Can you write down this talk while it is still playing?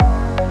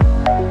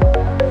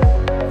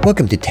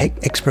Welcome to Tech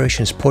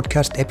Explorations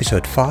Podcast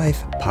Episode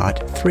 5,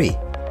 Part 3.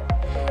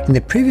 In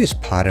the previous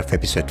part of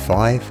Episode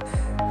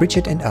 5,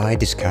 Richard and I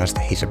discussed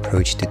his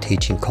approach to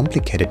teaching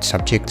complicated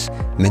subjects,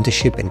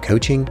 mentorship and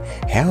coaching,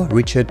 how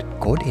Richard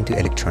got into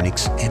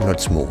electronics and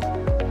lots more.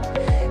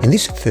 In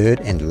this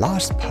third and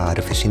last part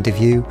of his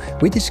interview,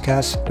 we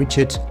discuss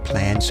Richard's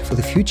plans for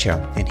the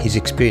future and his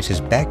experiences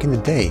back in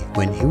the day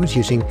when he was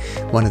using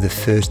one of the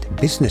first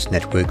business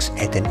networks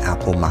at an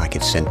Apple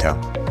Market Center.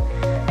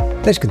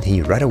 Let's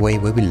continue right away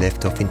where we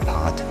left off in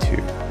part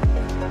 2.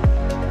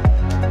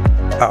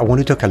 I want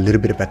to talk a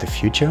little bit about the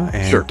future,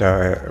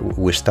 and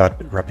we'll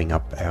start wrapping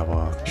up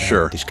our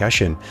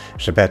discussion.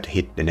 It's about to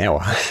hit an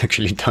hour,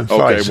 actually. Time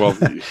flies. Okay,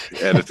 well,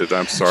 edited.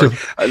 I'm sorry.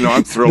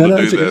 I'm thrilled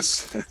to do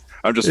this.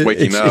 I'm just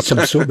waking up. It's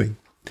absorbing.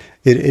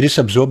 It is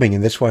absorbing,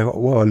 and that's why.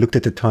 I looked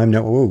at the time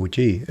now. Oh,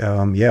 gee,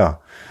 yeah.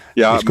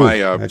 Yeah,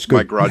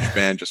 my garage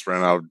band just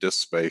ran out of disk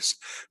space,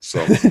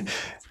 so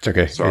it's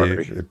okay.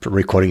 Sorry,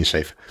 recording is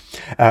safe.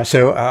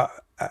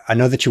 I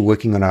know that you're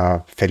working on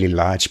a fairly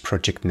large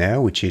project now,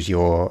 which is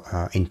your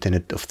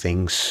Internet of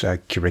Things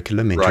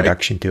curriculum,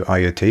 Introduction to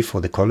IoT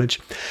for the college.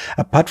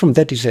 Apart from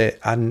that, is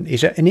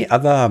there any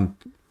other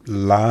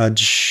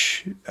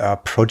large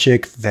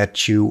project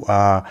that you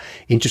are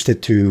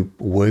interested to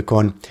work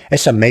on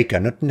as a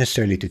maker, not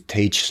necessarily to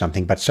teach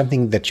something, but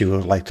something that you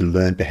would like to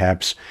learn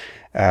perhaps?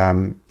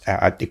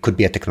 It could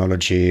be a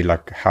technology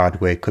like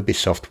hardware, it could be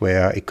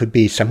software, it could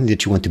be something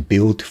that you want to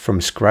build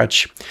from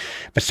scratch,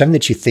 but something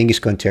that you think is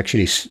going to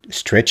actually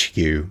stretch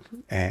you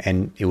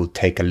and it will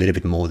take a little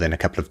bit more than a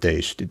couple of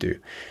days to do.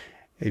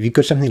 Have you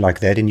got something like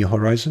that in your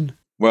horizon?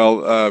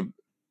 Well,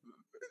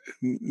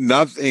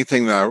 not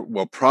anything that I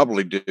will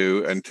probably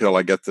do until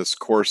I get this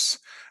course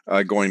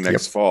going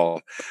next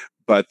fall,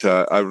 but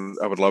I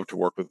would love to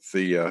work with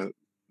the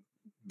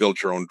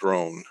build your own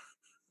drone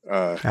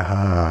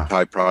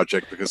type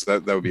project, because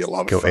that would be a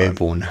lot of fun.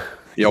 Airborne.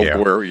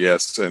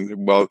 Yes,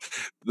 and well,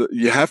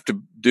 you have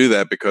to do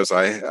that because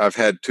I've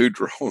had 2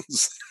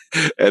 drones,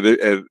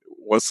 and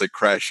once they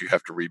crash, you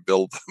have to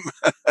rebuild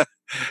them.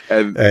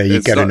 And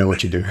you got to know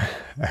what you do.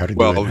 How to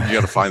do it. You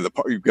got to find the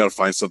part. You've got to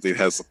find something that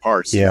has the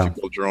parts. Yeah. If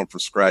you build your own from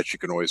scratch, you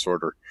can always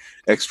order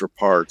extra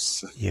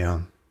parts.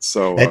 Yeah.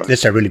 So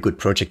that's a really good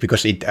project,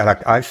 because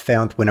I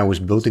found when I was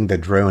building the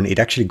drone, it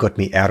actually got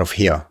me out of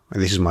here.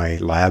 This is my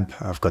lab.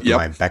 I've got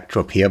my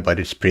backdrop here, but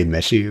it's pretty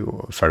messy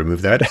if I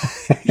remove that.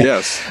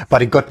 Yes.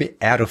 But it got me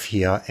out of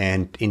here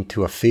and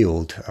into a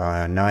field.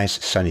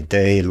 Nice sunny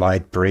day,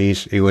 light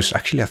breeze. It was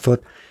actually, I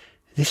thought,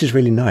 this is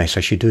really nice.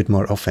 I should do it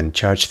more often.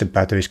 Charge the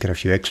batteries, get a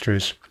few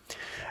extras.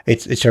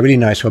 It's a really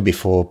nice hobby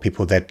for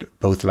people that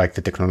both like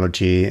the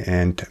technology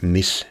and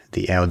miss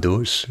the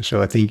outdoors.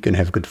 So I think you can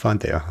have good fun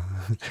there.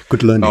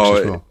 Good learning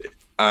as well.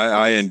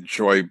 I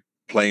enjoy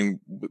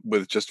playing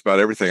with just about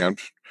everything. I'm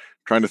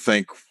trying to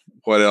think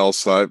what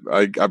else. I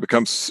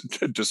become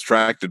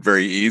distracted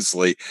very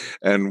easily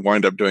and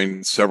wind up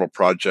doing several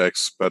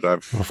projects. But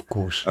I've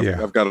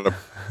got a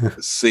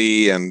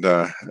C, and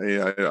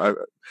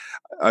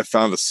I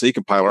found a C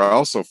compiler. I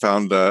also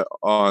found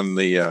on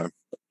the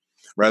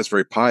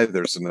Raspberry Pi,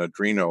 there's an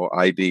Arduino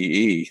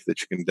IDE that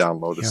you can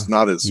download. It's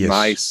not as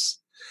nice,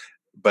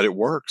 but it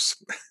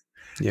works.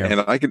 Yeah.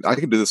 And I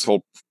can do this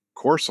whole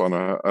course on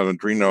an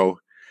Arduino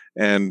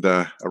and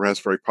a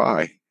Raspberry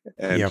Pi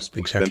and just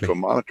put it into a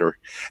monitor.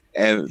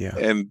 And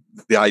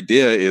the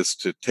idea is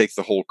to take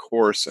the whole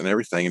course and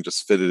everything and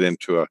just fit it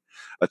into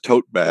a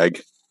tote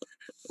bag,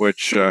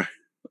 which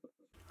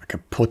like a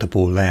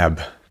portable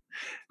lab.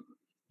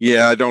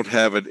 Yeah, I don't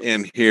have it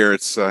in here.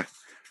 It's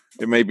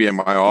it may be in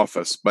my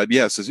office, but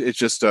yes, it's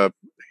just a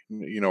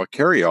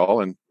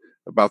carry-all and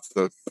about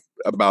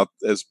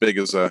as big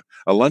as a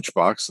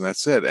lunchbox, and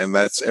that's it. And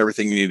that's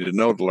everything you need to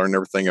know to learn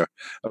everything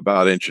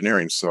about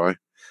engineering. So I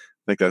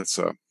think that's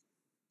a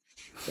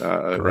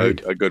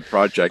good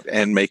project,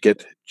 and make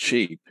it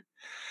cheap,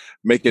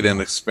 make it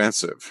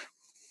inexpensive,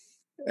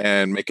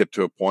 and make it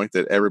to a point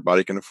that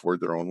everybody can afford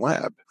their own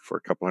lab for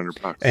a couple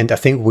 $100. And I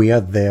think we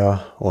are there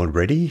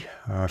already.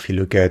 If you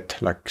look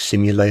at like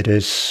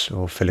simulators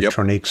of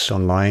electronics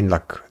online,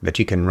 like that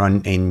you can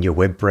run in your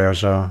web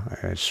browser,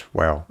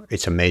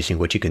 it's amazing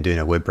what you can do in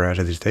a web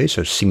browser these days.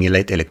 So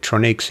simulate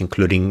electronics,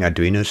 including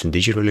Arduinos and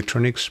digital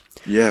electronics.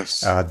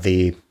 Yes.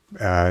 The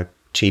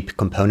cheap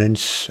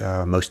components,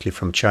 mostly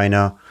from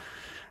China,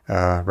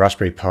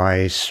 Raspberry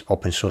Pis,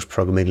 open source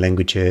programming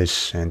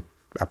languages, and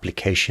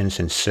applications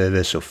and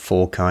servers of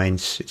 4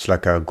 kinds. It's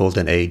like a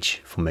golden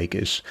age for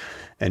makers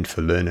and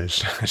for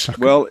learners.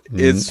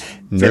 It's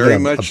very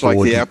much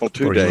like the Apple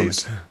II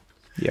days.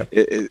 Yeah,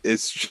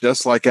 it's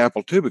just like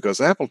Apple II,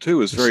 because Apple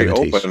II is very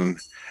 70s. Open,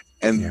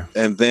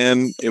 and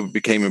then it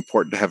became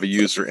important to have a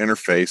user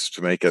interface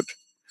to make it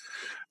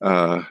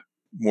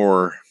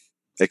more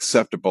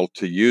acceptable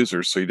to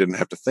users, so you didn't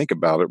have to think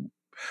about it.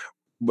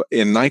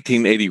 In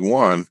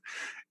 1981,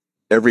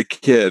 every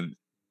kid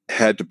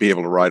had to be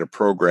able to write a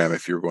program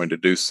if you were going to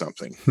do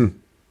something.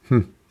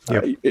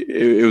 Yep.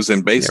 It was in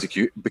Yep.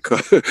 BASIC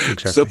because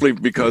Exactly. simply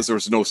because Yeah. there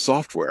was no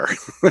software.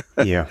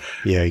 Yeah.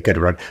 Yeah. You got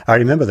it right. I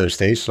remember those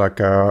days. Like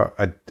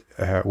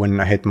when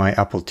I had my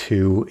Apple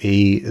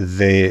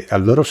IIe, a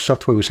lot of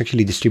software was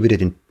actually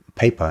distributed in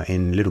paper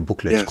in little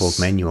booklets called Yes.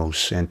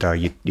 manuals, and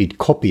you'd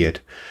copy it.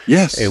 It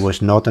Yes.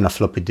 was not on a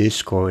floppy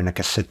disk or in a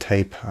cassette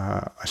tape.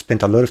 I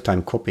spent a lot of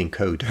time copying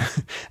code,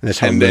 and that's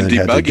how I And learned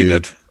how to debugging do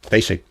it.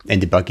 basic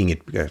and debugging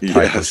it, typos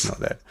and Yes. all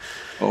that.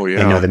 Oh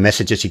And yeah. the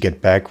messages you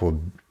get back were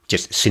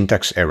just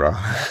syntax error.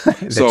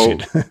 That's So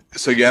it.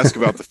 so you ask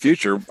about the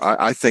future.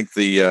 I think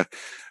the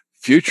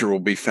future will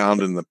be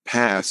found in the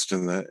past,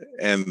 and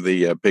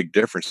the big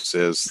difference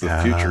is the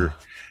future.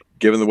 Ah,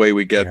 Given the way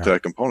we get yeah.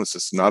 components,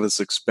 it's not as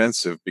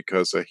expensive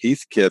because a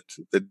Heath kit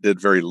that did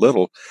very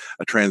little,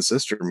 a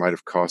transistor might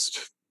have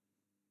cost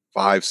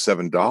 $5,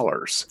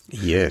 $7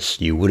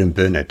 Yes, you wouldn't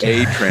burn it.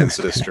 a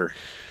transistor.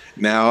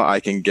 Now I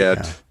can Yeah.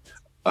 get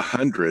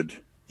 100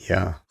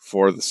 Yeah.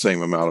 for the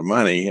same amount of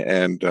money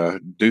and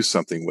do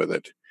something with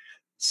it.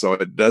 So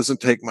it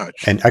doesn't take much.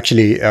 And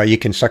actually, you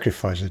can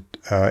sacrifice it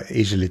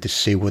easily to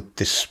see what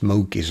the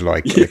smoke is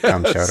like when it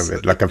comes out of Yes,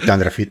 it. Like I've done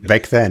that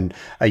back then.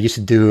 I used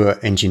to do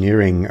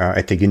engineering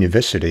at the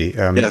university.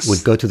 We'd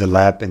yes, go to the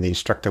lab, and the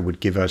instructor would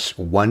give us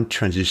one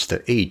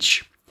transistor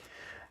each.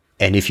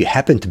 And if you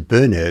happen to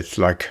burn it,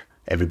 like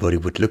everybody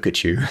would look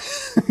at you.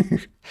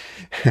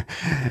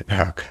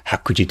 How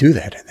could you do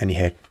that? And then you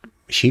had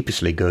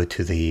sheepishly go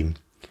to the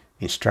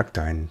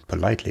instructor and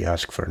politely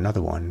ask for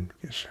another one.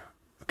 Yes.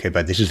 Okay,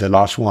 but this is the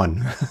last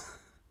one.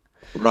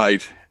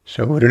 right,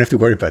 So we don't have to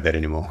worry about that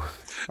anymore.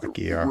 Like,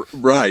 yeah,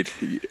 right.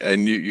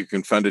 And you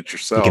can fund it you can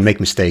yourself. make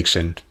mistakes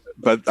and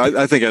But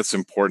I think that's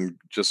important,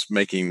 just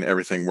making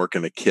everything work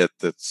in a kit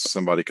that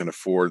somebody can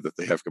afford, that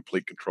they have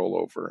complete control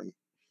over.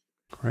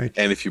 right,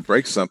 And if you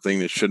break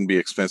something, it shouldn't be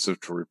expensive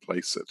to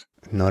replace it.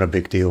 not a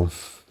big deal.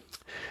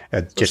 So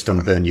it's Just don't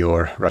fun. burn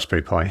your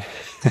Raspberry Pi.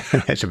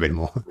 That's a bit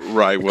more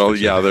Right. Well,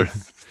 expensive. yeah,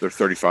 they're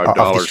 $35,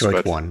 I've destroyed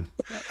but one.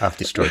 I've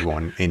destroyed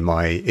one in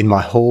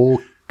my whole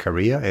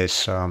career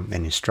as an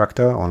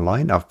instructor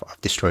online. I've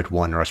destroyed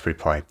one Raspberry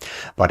Pi,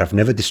 but I've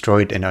never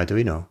destroyed an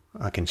Arduino.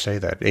 I can say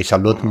that it's a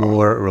lot uh,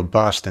 more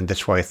robust, and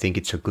that's why I think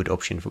it's a good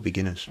option for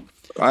beginners.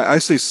 I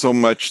see so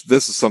much.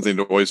 This is something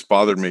that always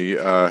bothered me.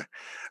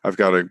 I've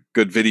got a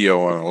good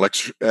video on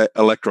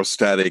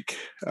electrostatic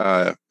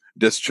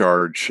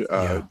discharge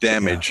Yeah, yeah,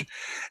 damage,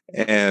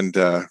 and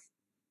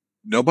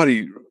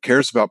nobody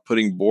cares about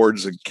putting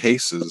boards in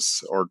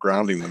cases or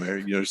grounding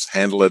them. Just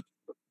handle it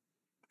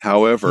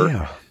however,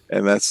 yeah.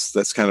 and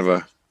that's kind of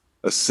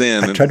a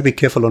sin. I try to be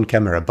careful on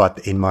camera, but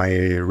in my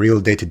real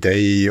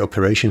day-to-day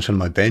operations on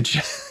my bench,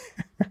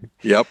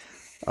 Yep.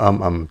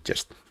 I'm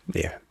just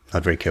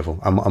not very careful.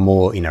 I'm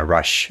more in a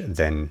rush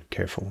than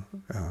careful,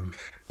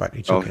 but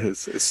it's Well, okay.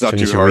 it's As not long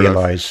too as you hard.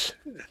 realize,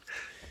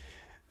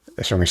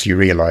 as long as you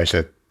realize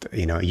that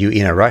you're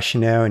in a rush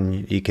now,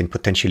 and you can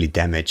potentially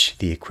damage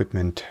the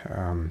equipment,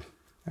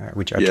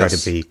 which I try to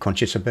Yes. be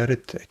conscious about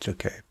it. It's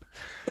okay.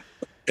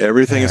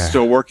 Everything is Uh,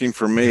 still working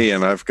for yeah, me,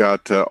 and I've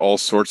got all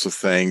sorts of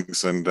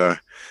things, and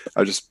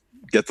I just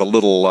get the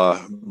little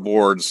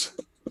boards.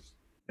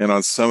 And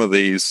on some of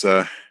these,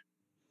 let's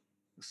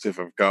see if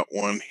I've got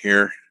one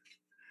here.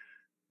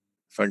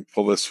 If I can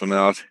pull this one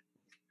out,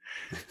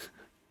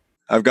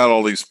 I've got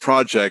all these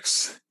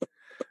projects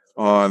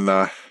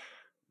on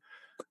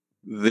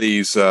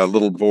these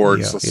little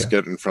boards. yeah, Let's yeah,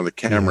 get in front of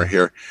the camera yeah,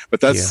 here.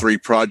 But that's yeah. 3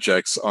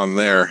 projects on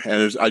there,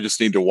 and I just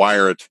need to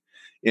wire it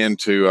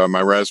into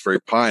my Raspberry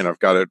Pi, and I've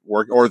got it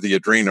work, or the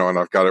Adreno, and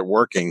I've got it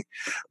working.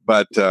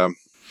 But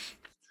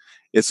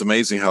it's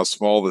amazing how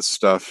small this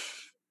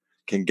stuff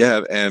can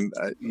get, and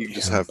you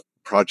just Yeah. have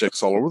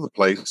projects all over the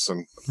place,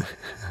 and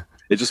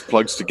it just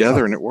plugs I,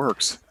 together and it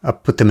works. I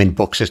put them in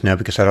boxes now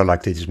because I don't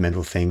like these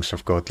metal things.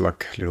 I've got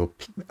like little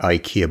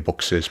IKEA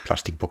boxes,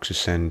 plastic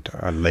boxes, and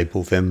I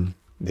label them.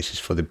 This is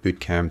for the boot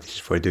camp. This is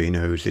for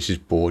Arduinos. This is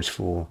boards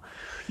for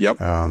Yep.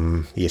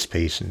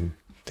 ESPs and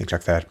things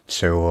like that.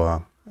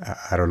 So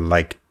I don't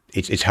like.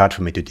 It's hard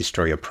for me to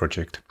destroy a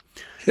project.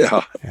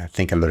 Yeah. I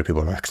think a lot of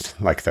people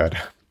like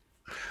that.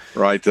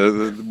 Right.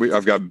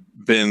 I've got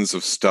bins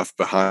of stuff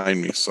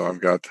behind me, so I've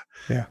got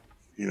Yeah.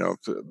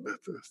 the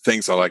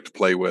things I like to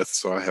play with.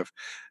 So I have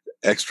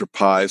extra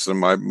pies, and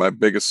my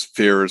biggest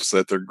fear is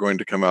that they're going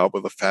to come out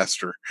with a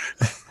faster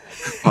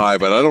pie,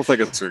 but I don't think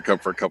it's going to come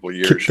for a couple of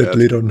Keep years that yet.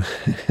 lid on.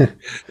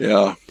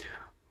 Yeah.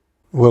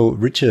 Well,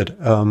 Richard,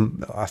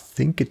 I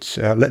think it's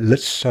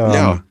let's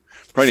Yeah.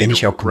 Probably need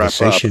finish our to wrap up.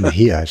 conversation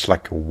here. It's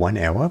like 1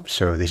 hour,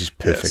 so this is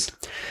Yes.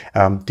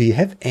 perfect. Do you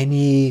have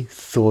any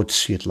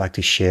thoughts you'd like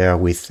to share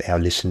with our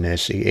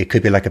listeners? It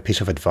could be like a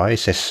piece of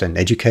advice as an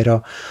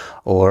educator,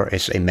 or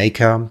as a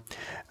maker,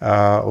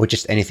 or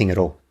just anything at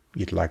all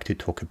you'd like to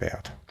talk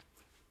about.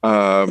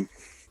 Um,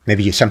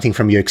 Maybe something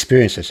from your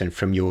experiences and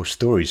from your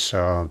stories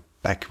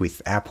back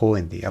with Apple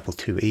and the Apple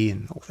IIe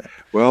and all that.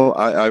 well,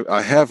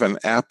 I have an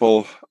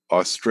Apple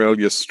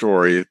Australia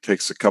story. It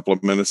takes a couple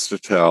of minutes to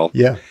tell.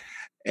 Yeah.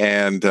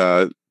 And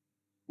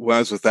when I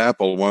was with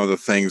Apple, one of the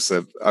things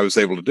that I was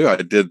able to do, I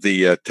did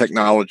the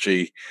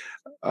technology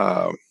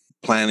uh,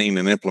 planning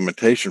and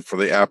implementation for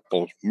the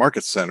Apple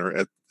Market Center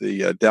at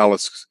the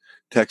Dallas,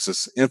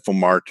 Texas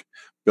Infomart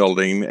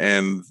building,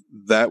 and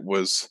that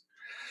was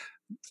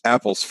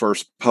Apple's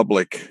first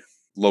public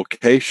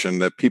location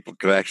that people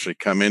could actually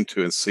come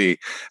into and see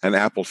an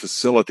Apple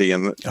facility.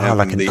 And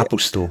like an Apple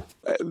store.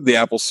 The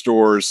Apple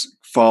stores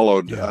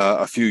followed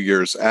a few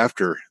years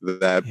after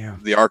that. Yeah.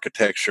 The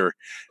architecture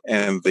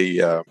and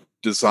the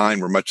design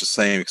were much the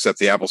same, except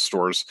the Apple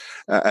stores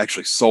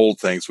actually sold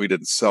things. We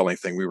didn't sell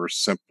anything. We were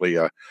simply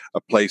a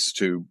place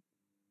to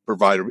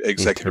provide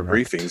executive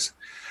briefings.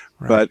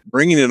 Right. But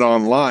bringing it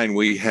online,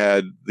 we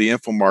had the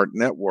Infomart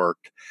network.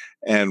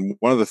 And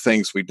one of the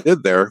things we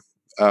did there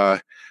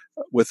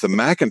with the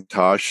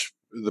Macintosh,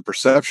 the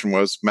perception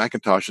was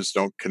Macintoshes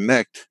don't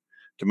connect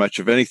to much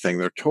of anything.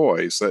 They're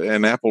toys.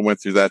 And Apple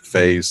went through that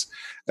phase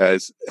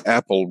as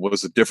Apple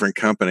was a different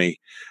company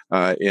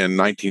in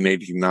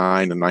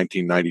 1989 and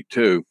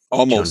 1992.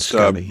 Almost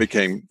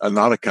became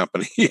not a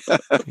company.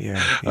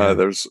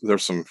 There's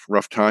some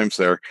rough times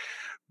there.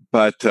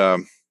 But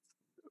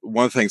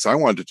one of the things I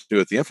wanted to do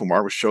at the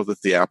Infomart was show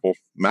that the Apple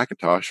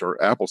Macintosh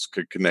or Apples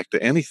could connect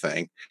to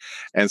anything.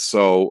 And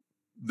so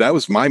that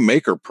was my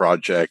maker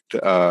project.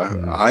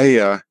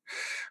 I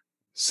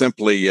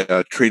simply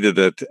treated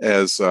it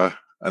as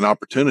an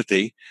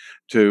opportunity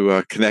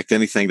to connect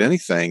anything to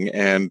anything.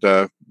 And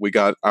we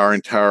got our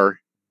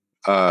entire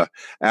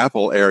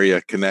Apple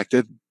area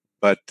connected,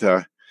 but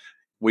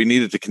we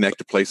needed to connect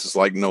to places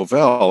like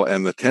Novell,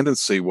 and the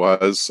tendency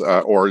was,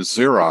 or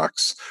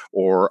Xerox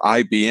or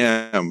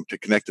IBM, to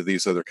connect to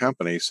these other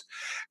companies.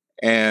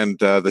 And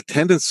the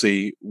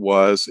tendency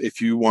was, if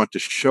you want to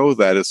show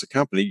that as a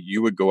company,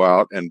 you would go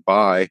out and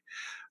buy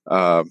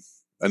a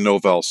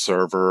Novell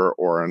server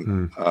or a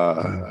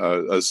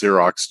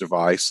Xerox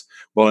device.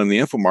 Well, in the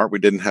Infomart, we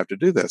didn't have to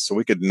do that. So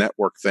we could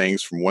network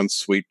things from one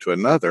suite to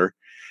another.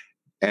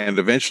 And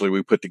eventually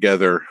we put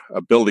together a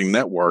building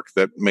network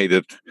that made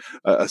it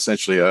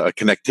essentially a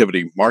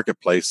connectivity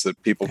marketplace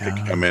that people could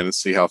come in and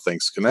see how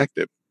things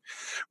connected.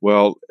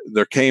 Well,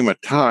 there came a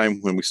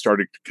time when we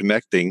started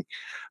connecting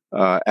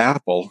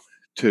Apple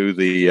to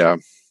the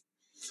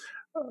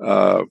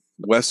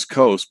West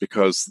Coast,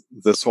 because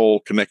this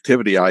whole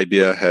connectivity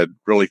idea had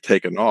really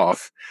taken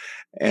off.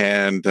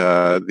 And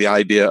the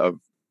idea of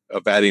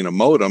adding a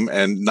modem,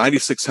 and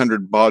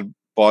 9600 baud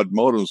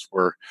modems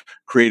were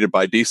created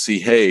by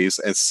DC Hayes,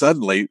 and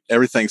suddenly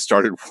everything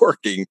started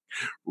working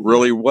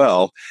really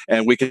well,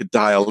 and we could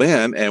dial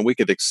in and we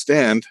could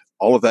extend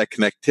all of that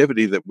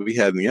connectivity that we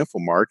had in the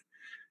Infomart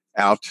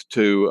out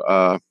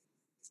to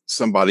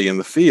somebody in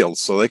the field,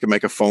 so they could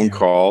make a phone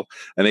call,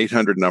 an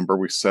 800 number,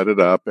 we set it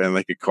up, and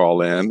they could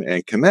call in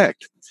and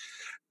connect.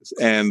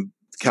 And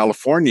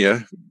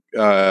California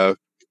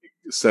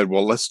said,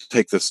 well, let's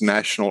take this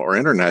national or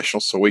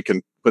international so we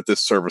can put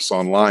this service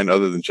online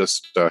other than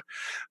just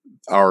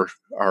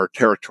our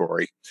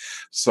territory.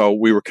 So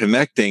we were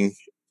connecting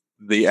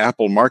the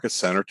Apple Market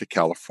Center to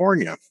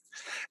California.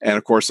 And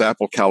of course,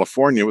 Apple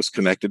California was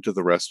connected to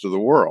the rest of the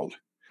world.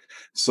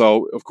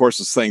 So, of course,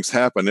 as things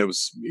happen, it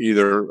was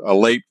either a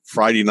late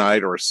Friday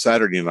night or a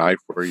Saturday night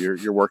where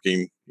you're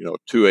working,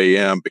 2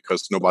 a.m.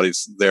 because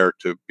nobody's there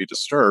to be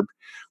disturbed.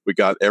 We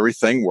got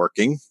everything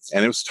working,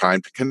 and it was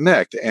time to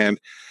connect. And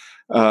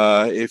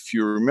if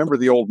you remember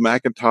the old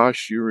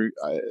Macintosh,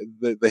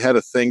 they had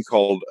a thing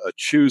called a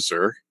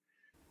chooser.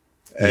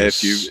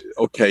 Yes.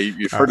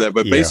 You've heard that,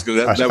 but basically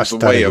that was a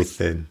way of with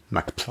the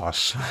Mac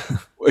Plus.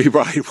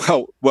 Right.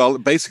 Well,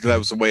 basically that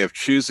was a way of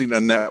choosing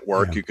a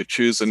network. Yeah. You could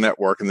choose a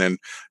network and then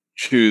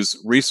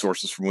choose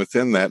resources from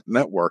within that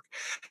network.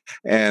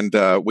 And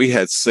we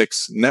had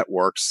 6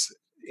 networks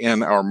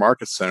in our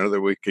market center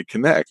that we could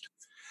connect.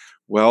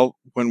 Well,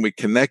 when we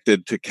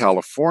connected to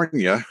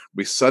California,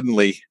 we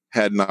suddenly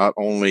had not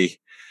only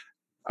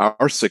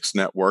our 6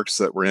 networks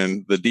that were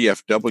in the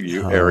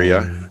DFW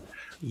area,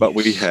 but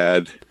we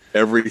had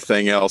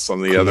everything else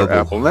on the other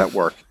Apple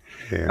network.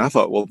 Yeah. And I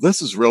thought, well,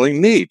 this is really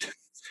neat.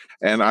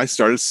 And I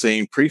started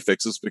seeing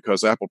prefixes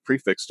because Apple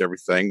prefixed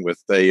everything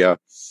with the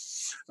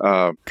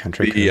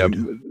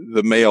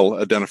mail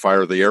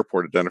identifier, the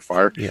airport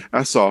identifier. Yeah.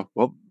 I saw,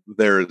 well,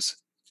 there's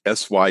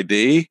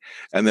SYD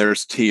and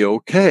there's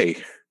TOK.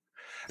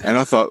 And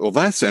I thought, well,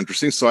 that's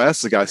interesting. So I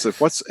asked the guy, I said,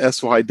 what's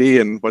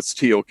SYD and what's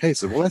TOK? He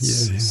said, well,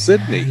 that's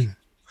Sydney. I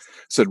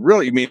said,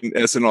 really? You mean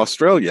it's in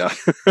Australia?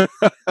 And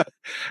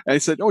he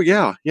said, oh,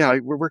 yeah,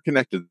 we're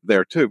connected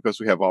there too because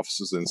we have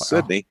offices in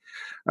Sydney.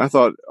 I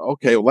thought,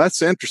 okay, well,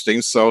 that's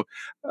interesting. So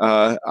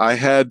I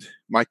had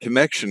my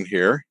connection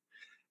here.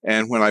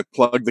 And when I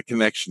plugged the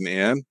connection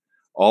in,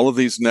 all of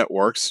these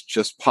networks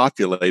just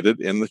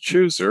populated in the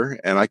chooser,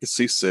 and I could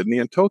see Sydney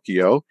and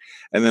Tokyo.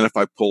 And then if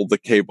I pulled the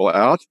cable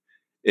out,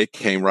 it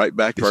came right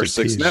back to our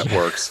 6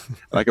 networks.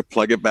 And I could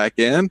plug it back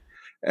in,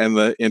 and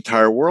the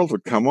entire world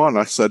would come on.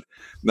 I said,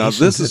 now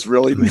this is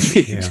really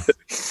neat. Yeah.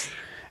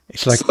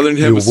 It's like Southern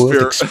Hemisphere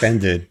world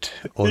expanded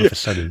all of a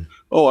sudden.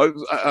 Oh,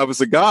 I was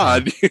a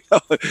god.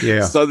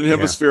 Southern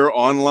Hemisphere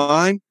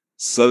online,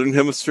 Southern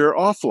Hemisphere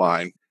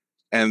offline.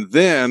 And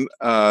then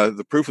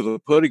the proof of the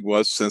pudding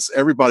was, since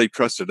everybody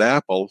trusted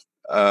Apple,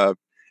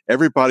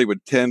 everybody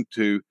would tend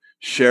to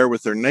share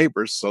with their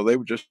neighbors, so they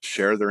would just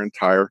share their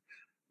entire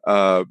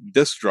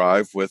disk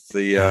drive with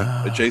the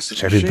adjacent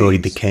so everybody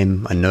machines.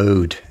 became a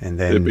node, and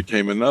then it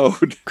became a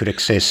node. Could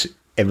access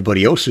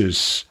everybody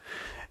else's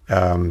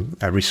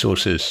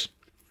resources.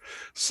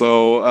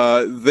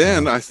 So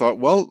then I thought,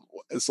 well,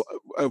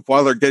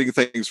 while they're getting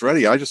things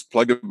ready, I just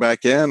plugged it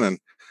back in, and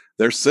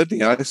they're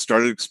sitting. I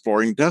started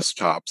exploring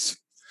desktops,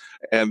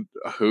 and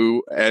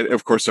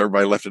of course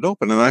everybody left it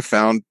open, and I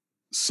found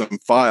some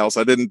files.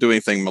 I didn't do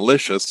anything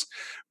malicious,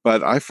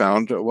 but I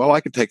found, well,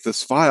 I could take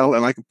this file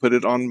and I could put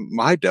it on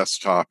my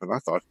desktop. And I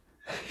thought,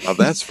 now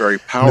that's very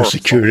powerful. No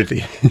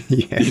security.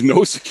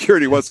 No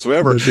security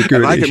whatsoever. No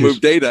security and I can issues.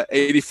 move data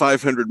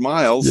 8,500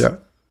 miles,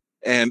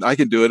 and I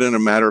can do it in a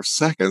matter of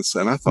seconds.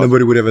 And I thought,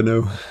 nobody would ever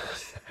know.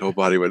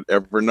 Nobody would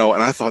ever know.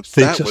 And I thought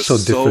Things that was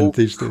so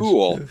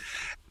cool. Yeah.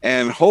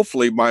 And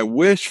hopefully my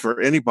wish for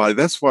anybody,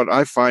 that's what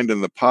I find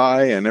in the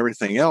Pi and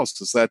everything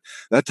else, is that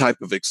type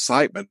of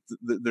excitement.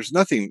 There's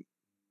nothing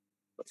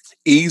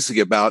easy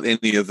about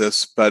any of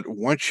this, but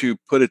once you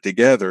put it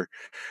together,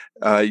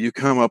 you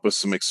come up with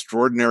some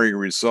extraordinary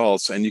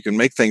results, and you can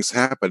make things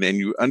happen, and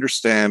you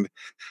understand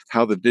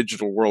how the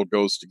digital world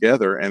goes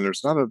together. And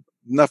there's not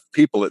enough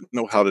people that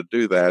know how to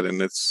do that.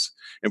 And it's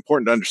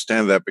important to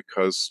understand that,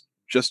 because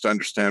just to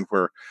understand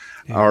where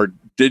our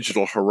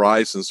digital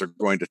horizons are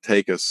going to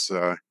take us,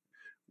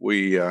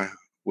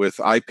 with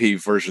IP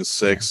version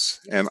 6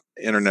 and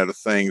Internet of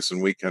Things,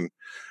 and we can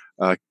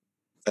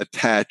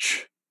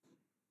attach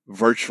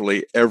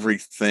virtually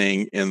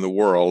everything in the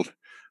world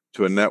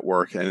to a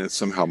network, and it's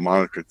somehow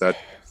monitored. That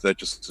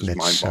just is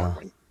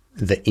mind-boggling.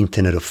 The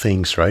Internet of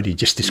Things, right? You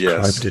just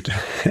described it.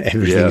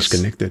 Everything is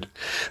connected.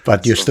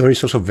 But your story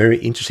is also very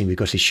interesting,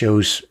 because it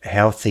shows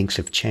how things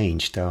have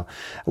changed.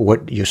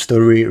 What your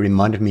story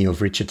reminded me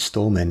of Richard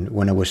Stallman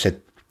when I was at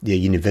the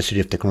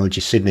University of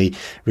Technology, Sydney.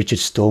 Richard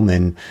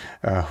Stallman,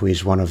 who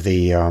is one of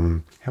the,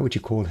 how would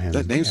you call him?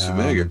 That name's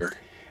familiar.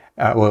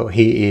 Well,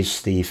 he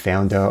is the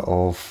founder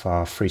of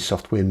Free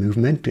Software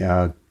Movement,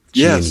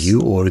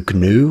 GNU or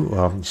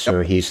GNU. So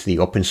he's the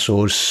open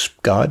source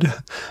god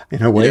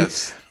in a way.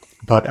 Yes.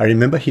 But I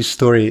remember his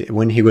story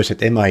when he was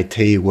at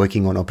MIT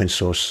working on open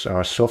source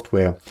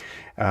software.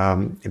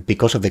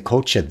 Because of the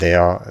culture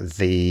there,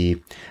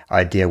 the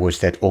idea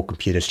was that all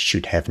computers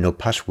should have no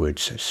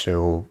passwords.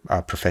 So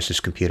a professor's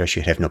computer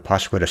should have no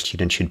password. A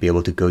student should be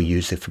able to go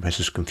use the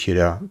professor's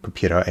computer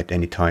at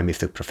any time if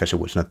the professor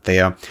was not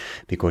there,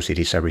 because it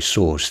is a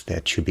resource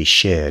that should be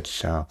shared.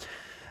 So,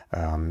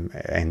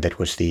 and that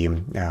was the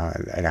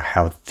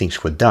how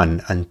things were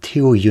done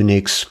until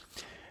Unix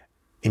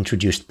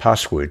introduced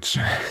passwords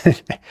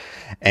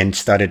and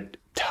started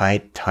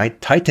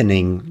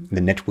tightening the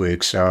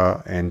networks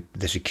and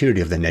the security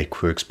of the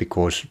networks,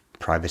 because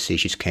privacy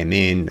issues came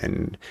in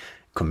and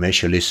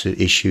commercial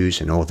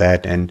issues and all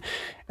that. And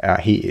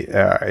he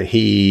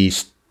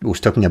was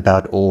talking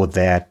about all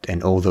that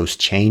and all those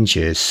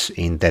changes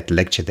in that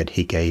lecture that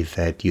he gave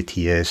at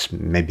UTS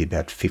maybe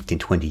about 15,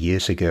 20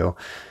 years ago.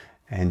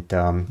 And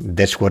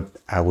that's what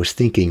I was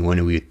thinking when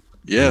you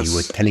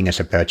were telling us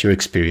about your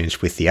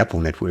experience with the Apple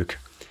network.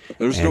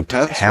 There's no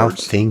passwords. How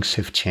things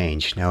have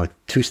changed now.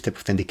 Two-step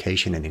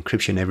authentication and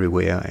encryption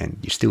everywhere, and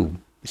it's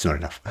not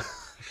enough.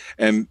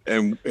 And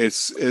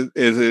it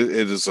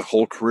is a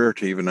whole career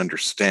to even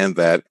understand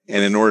that.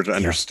 And in order to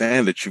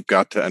understand it, you've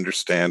got to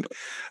understand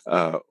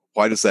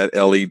why does that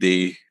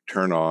LED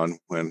turn on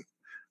when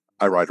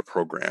I write a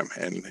program,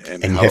 and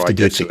you have to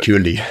do it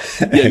securely.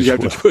 You have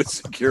to do it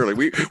securely.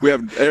 We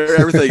have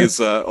everything is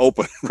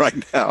open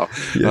right now.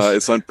 Yes.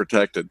 It's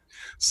unprotected.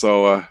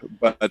 So,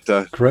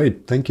 but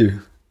great, thank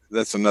you.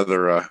 That's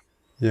another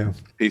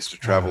piece to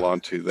travel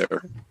onto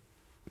there.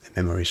 The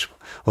memories.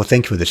 Well,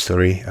 thank you for the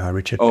story,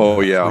 Richard. Oh,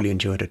 I really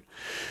enjoyed it.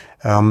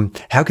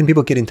 How can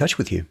people get in touch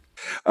with you?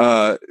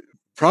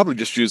 Probably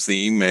just use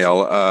the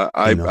email.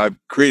 I've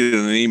created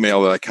an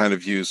email that I kind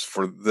of use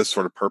for this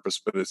sort of purpose,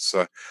 but it's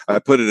I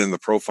put it in the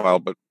profile,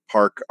 but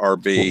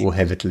parkrb. We'll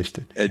have it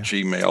listed at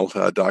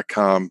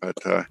gmail.com. But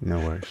no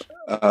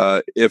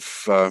worries.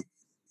 If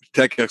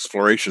Tech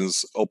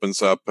Explorations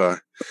opens up,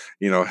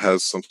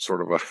 has some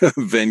sort of a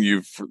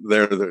venue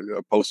there,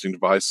 a posting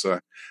device,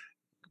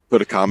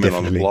 put a comment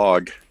on the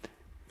blog.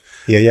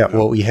 Yeah.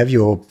 Well, we have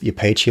your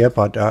page here,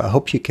 but I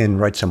hope you can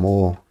write some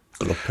more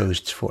blog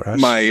posts for us.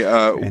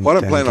 What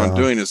I plan on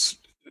doing is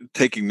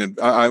taking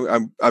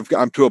I'm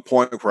to a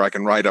point where I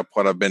can write up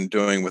what I've been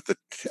doing with the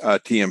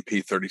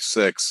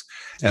TMP36,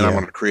 and I'm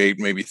going to create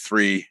maybe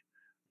 3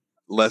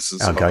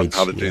 lessons on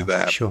how to do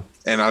that. Sure.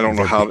 And I don't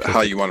know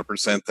how you want to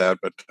present that,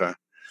 but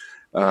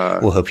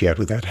we'll help you out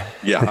with that.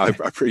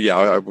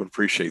 I would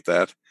appreciate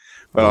that.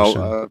 But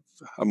awesome.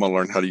 I'm going to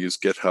learn how to use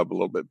GitHub a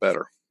little bit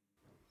better.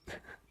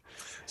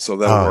 So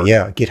that'll work.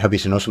 Yeah, GitHub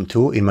is an awesome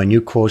tool. In my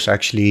new course, I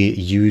actually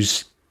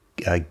use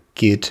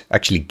Git,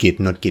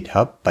 not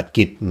GitHub, but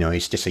Git,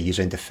 it's just a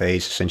user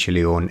interface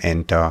essentially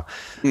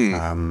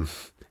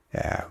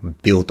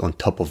built on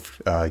top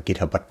of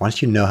GitHub. But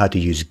once you know how to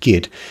use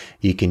Git,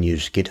 you can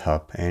use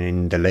GitHub. And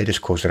in the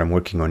latest course that I'm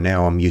working on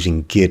now, I'm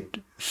using Git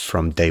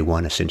from day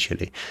one,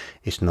 essentially.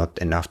 It's not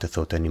an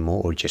afterthought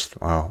anymore or just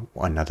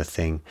another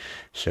thing.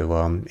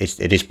 So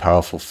it is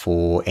powerful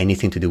for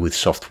anything to do with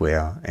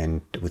software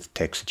and with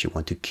text that you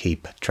want to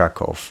keep track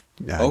of.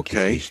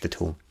 Okay. Use the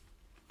tool.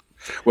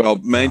 Well,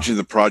 managing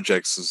the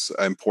projects is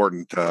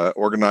important.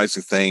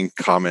 Organizing things,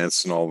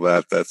 comments, and all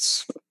that,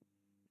 that's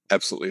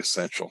absolutely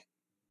essential.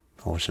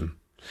 Awesome.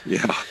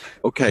 Yeah.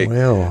 Okay.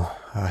 Well,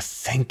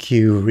 thank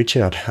you,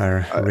 Richard.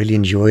 I really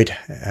enjoyed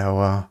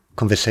our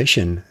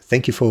conversation.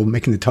 Thank you for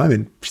making the time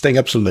and staying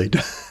up so late.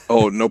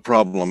 Oh, no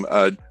problem.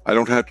 I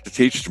don't have to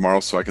teach tomorrow,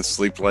 so I can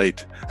sleep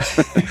late.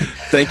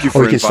 Thank you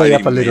for inviting me. Stay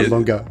up a little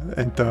longer.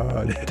 And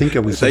I think I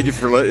was. Thank you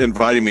for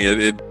inviting me.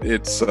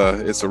 It's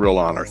a real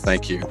honor.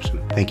 Thank you.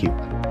 Awesome. Thank you.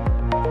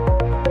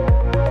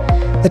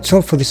 That's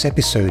all for this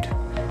episode.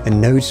 The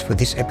notes for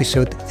this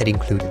episode that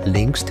include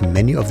links to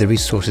many of the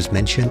resources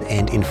mentioned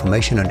and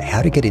information on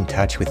how to get in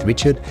touch with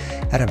Richard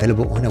are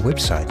available on our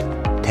website,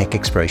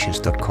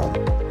 techexplorations.com.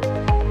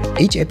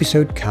 Each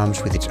episode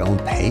comes with its own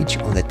page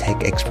on the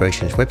Tech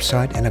Explorations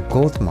website and a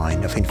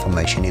goldmine of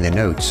information in the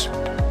notes.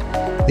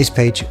 This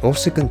page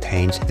also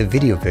contains the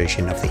video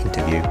version of the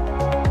interview.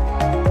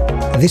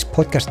 This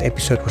podcast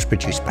episode was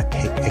produced by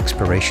Tech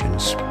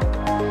Explorations.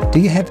 Do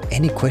you have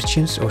any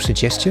questions or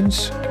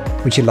suggestions?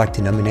 Would you like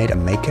to nominate a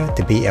maker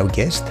to be our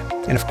guest?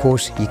 And of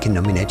course, you can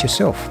nominate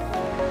yourself.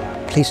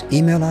 Please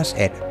email us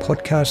at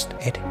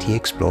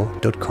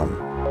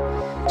podcast@texplore.com.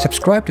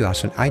 Subscribe to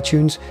us on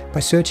iTunes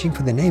by searching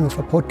for the name of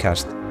our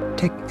podcast,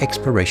 Tech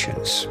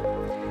Explorations.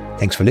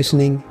 Thanks for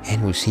listening,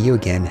 and we'll see you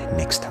again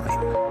next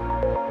time.